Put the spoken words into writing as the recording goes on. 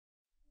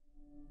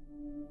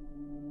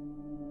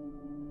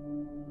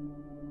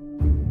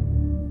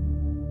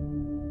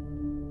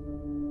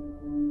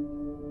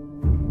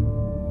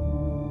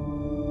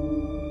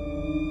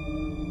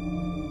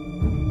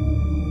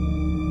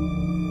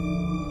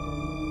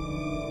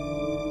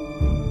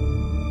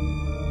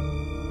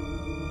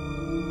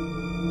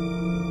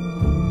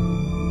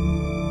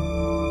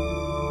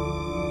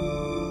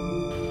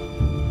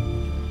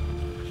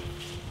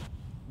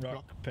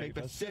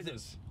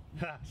Scissors.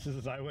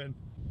 Scissors, I win.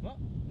 What?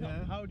 Yeah.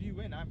 No, how do you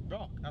win? I'm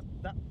rock.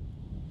 That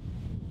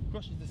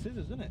crushes the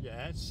scissors, doesn't it?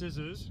 Yeah,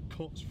 scissors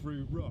cuts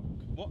through rock.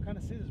 What kind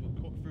of scissors would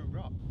cut through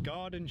rock?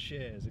 Garden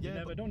shears. Have you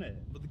never done it?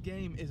 But the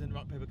game isn't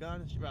rock, paper,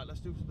 garden. Right, let's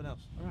do something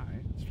else.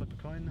 Alright, let's flip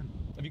a coin then.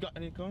 Have you got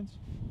any coins?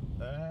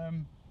 Have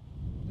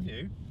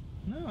you?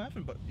 No, I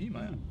haven't, but you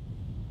might have.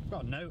 I've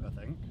got a note, I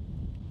think.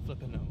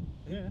 Flip a note.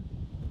 Yeah.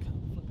 We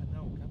can't flip a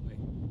note, can we?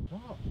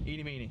 What?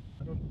 Eeny meeny.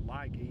 I don't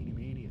like eeny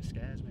meeny, it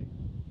scares me.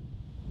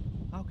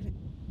 How can it?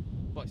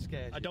 What, it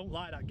scares you? I don't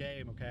like that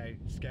game, okay?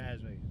 It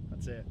scares me.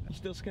 That's it. I'm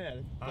still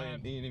scared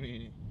playing eeny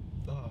meeny.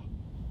 Oh.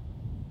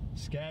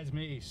 Scares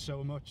me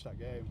so much, that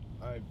game.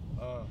 Right,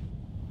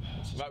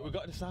 we've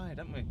got to decide,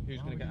 haven't we?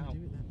 Who's going to get out?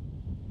 Do it then?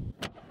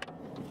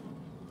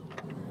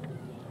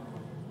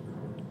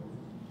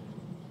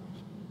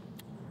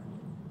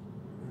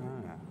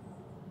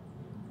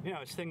 You know,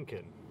 I was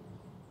thinking,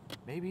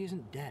 maybe he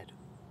isn't dead.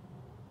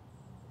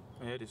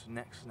 I heard his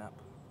neck snap.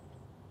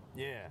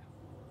 Yeah,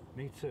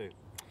 me too.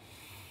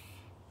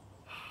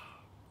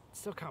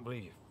 Still can't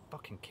believe you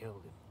fucking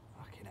killed him.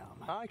 Fucking hell,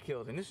 man. I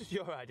killed him. This is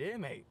your idea,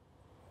 mate.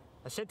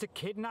 I said to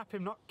kidnap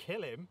him, not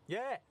kill him.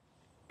 Yeah,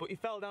 but he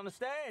fell down the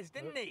stairs,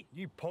 didn't he?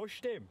 You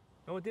pushed him.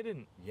 No, I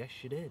didn't. Yes,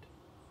 you did.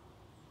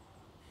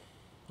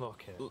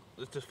 Look,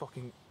 let's just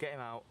fucking get him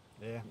out.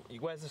 Yeah.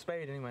 Where's the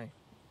spade anyway?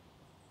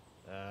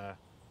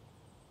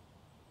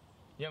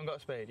 You haven't got a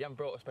spade. You haven't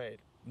brought a spade.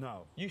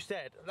 No. You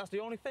said that's the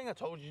only thing I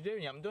told you to do,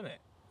 and you haven't done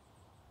it.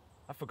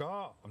 I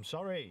forgot. I'm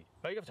sorry.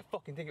 Well, you have to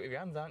fucking dig it with your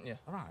hands, aren't you?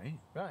 All right.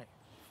 Right.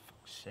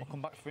 Fuck's sake. I'll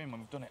come back for him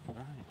when we've done it. All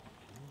right.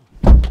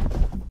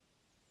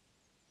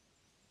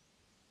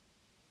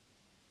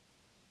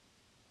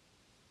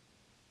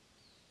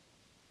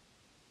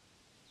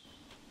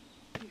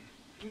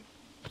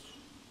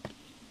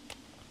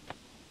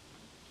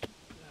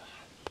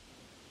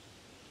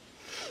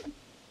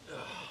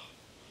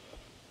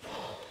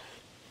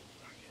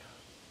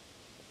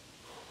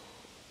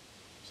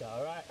 Is that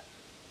all right?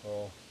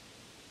 Oh.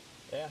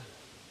 Yeah.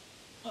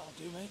 That'll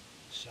do, mate.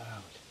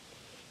 Sound.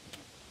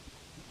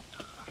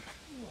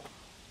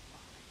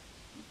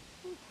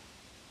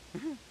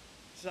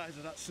 Size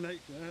of that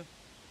snake there.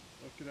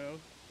 Fucking hell.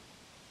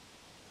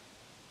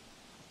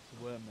 It's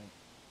a worm, mate.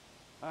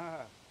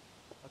 Ah,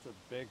 that's a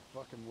big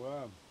fucking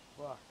worm.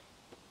 Fuck.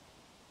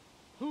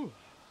 Whew.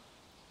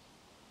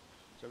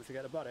 Shall we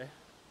get a body?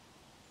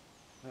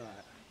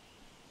 Alright.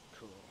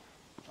 Cool.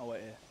 I'll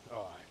wait here.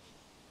 Alright.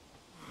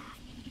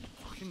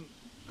 Fucking.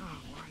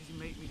 Oh, why does he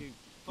make me do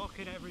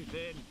fucking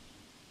everything?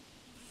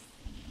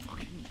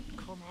 Fucking.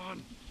 Come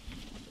on.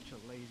 Such a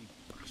lazy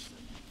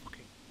bastard.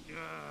 Fucking. Oh,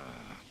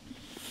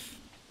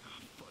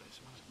 fuck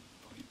this man's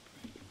fucking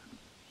break, man.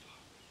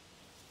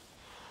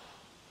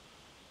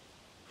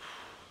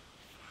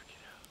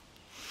 Fucking hell.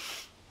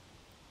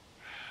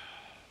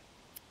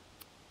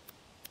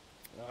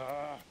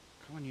 Ah,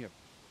 come on, you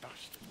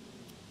bastard.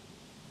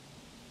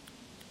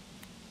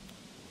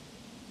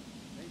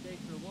 Day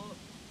for a walk.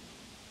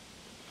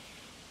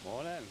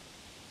 Morning.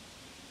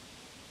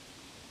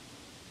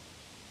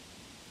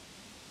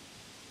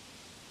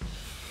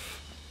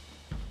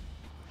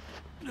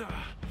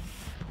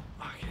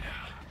 Fucking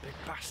hell, big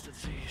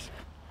bastards these.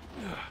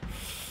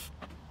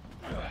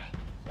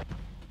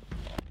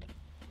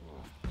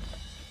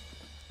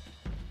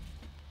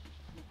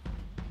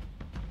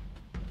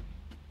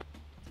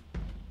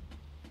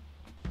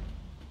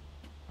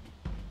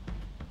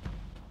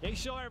 He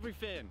saw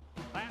everything.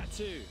 I had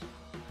to. You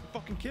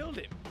fucking killed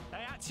him. I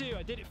had to.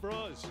 I did it for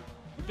us.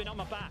 You've been on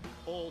my back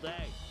all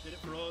day. Did it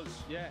for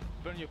us. Yeah,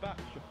 burn your back.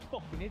 You're a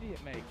fucking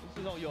idiot, mate. This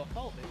is all your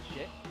fault, this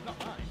shit.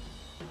 Not mine.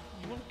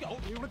 You wanna go?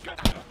 You wanna go?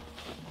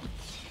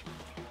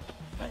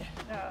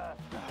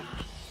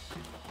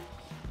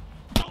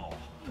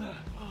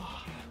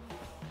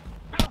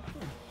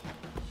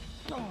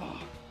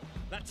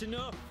 That's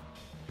enough.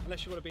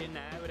 Unless you want to be in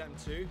there with them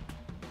two.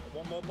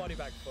 One more body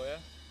bag for you.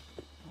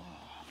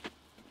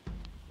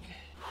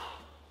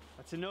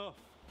 That's enough.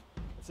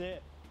 That's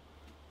it.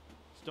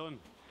 It's done,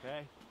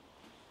 okay?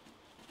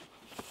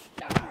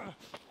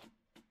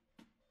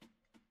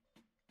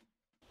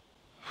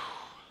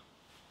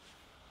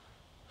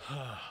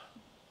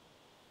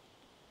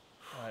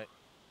 Right.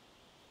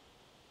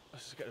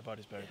 Let's just get the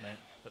bodies buried, mate.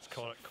 Let's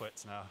call it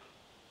quits now.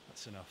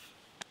 That's enough.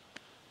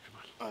 Come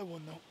on. I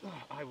won though.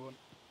 I won.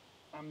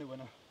 I'm the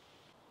winner.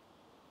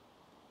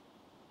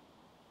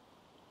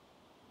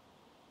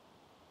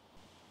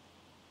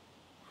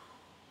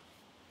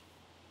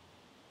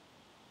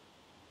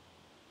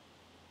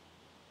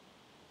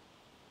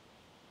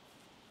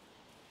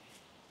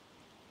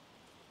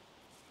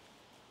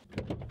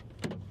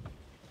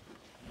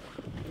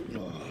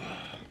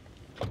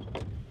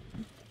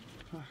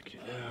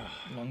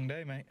 Long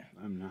day, mate.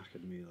 I'm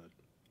knackered, me lad.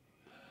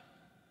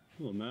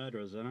 We're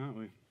murderers then, aren't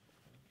we?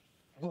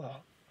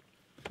 Well,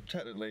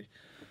 technically,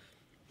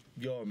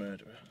 you're a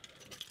murderer.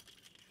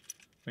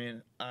 I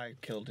mean, I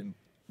killed him,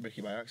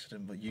 Ricky, by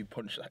accident, but you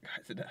punched that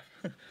guy to death.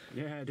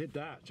 Yeah, I did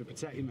that to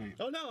protect you, mate.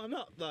 Oh no, I'm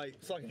not like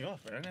slagging you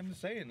off, man. I'm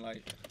just saying,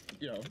 like,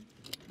 you know,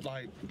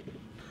 like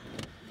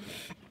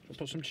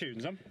put some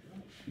tunes on?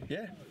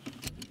 Yeah.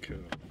 Cool.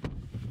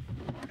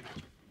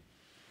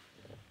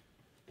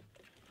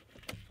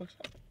 What's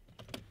that?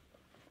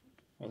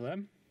 Well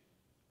then,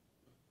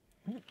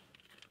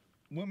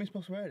 Weren't we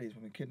supposed to wear these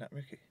when we kidnapped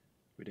Ricky?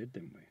 we did,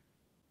 didn't we?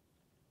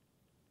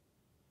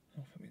 I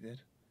don't think we did.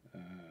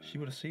 She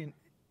would have seen.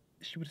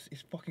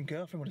 His fucking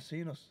girlfriend would have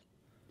seen us.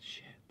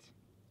 Shit.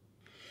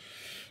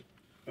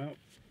 Well,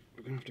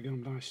 we're gonna have to go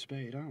and buy a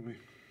spade, aren't we?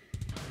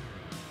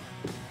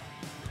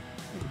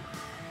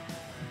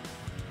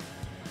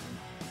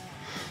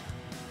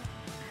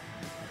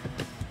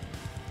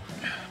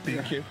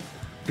 B&Q.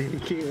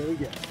 B&Q, there we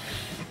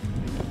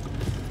go.